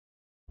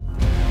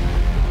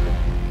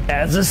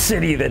As a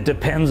city that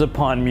depends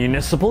upon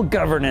municipal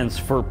governance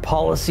for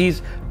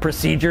policies,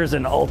 procedures,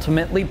 and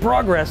ultimately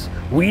progress,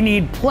 we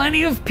need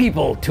plenty of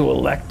people to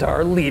elect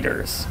our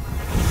leaders.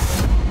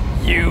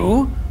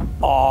 You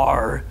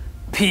are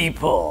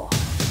people.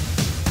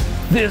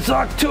 This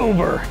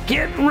October,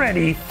 get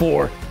ready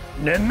for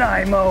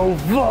Nanaimo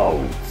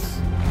Votes.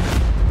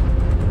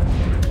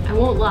 I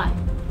won't lie,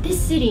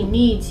 this city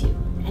needs you,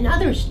 and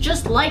others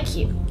just like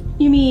you.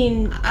 You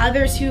mean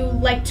others who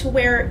like to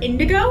wear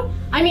indigo?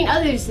 I mean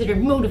others that are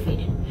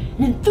motivated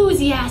and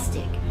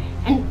enthusiastic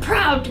and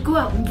proud to go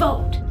out and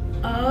vote.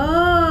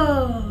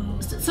 Oh.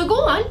 So go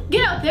on,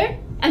 get out there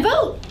and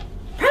vote,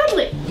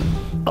 proudly.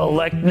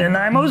 Elect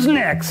Nanaimo's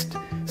Next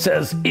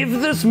says if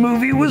this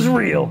movie was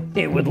real,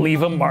 it would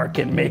leave a mark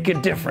and make a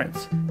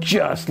difference,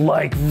 just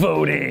like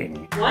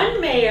voting. 1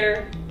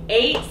 mayor,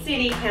 8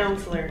 city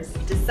councilors.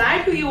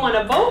 Decide who you want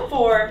to vote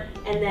for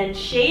and then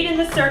shade in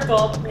the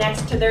circle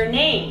next to their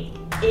name.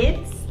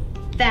 It's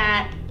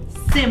that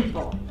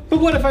simple. But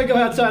what if I go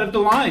outside of the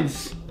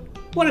lines?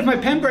 What if my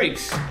pen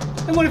breaks?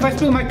 And what if I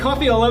spill my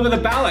coffee all over the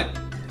ballot?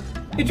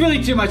 It's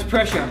really too much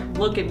pressure.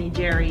 Look at me,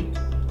 Jerry.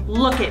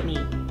 Look at me.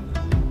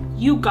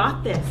 You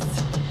got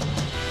this.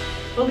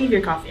 Go leave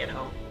your coffee at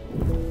home.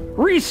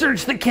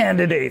 Research the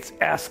candidates,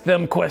 ask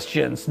them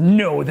questions,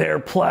 know their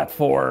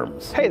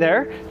platforms. Hey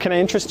there, can I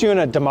interest you in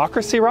a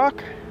democracy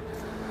rock?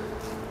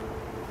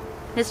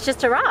 It's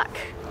just a rock.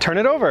 Turn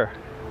it over.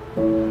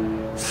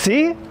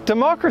 See?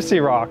 Democracy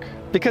rock.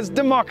 Because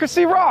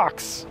democracy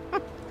rocks!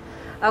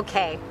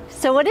 Okay,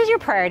 so what is your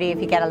priority if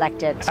you get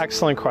elected?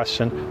 Excellent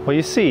question. Well,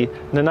 you see,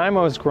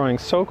 Nanaimo is growing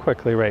so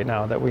quickly right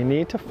now that we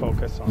need to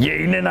focus on...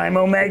 Yay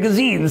Nanaimo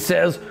magazine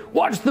says,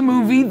 watch the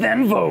movie,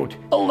 then vote.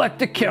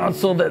 Elect a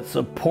council that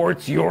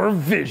supports your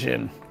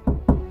vision.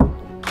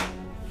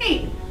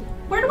 Hey,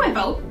 where do I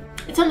vote?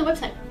 It's on the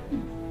website.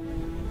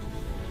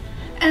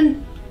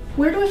 And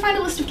where do I find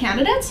a list of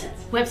candidates?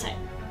 Website.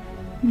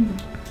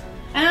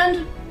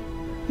 And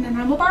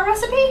Nanaimo bar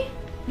recipe?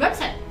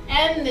 Website.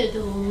 And they're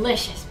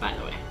delicious, by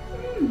the way.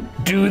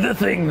 Do the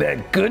thing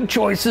that Good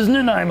Choices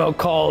Nanaimo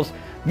calls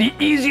the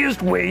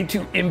easiest way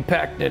to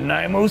impact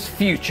Nanaimo's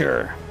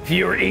future. If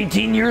you're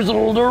 18 years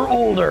old or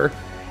older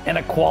and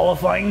a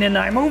qualifying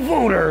Nanaimo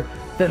voter,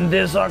 then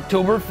this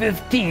October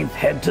 15th,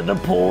 head to the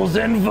polls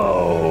and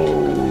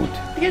vote.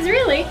 Because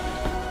really,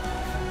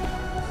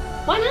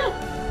 why not?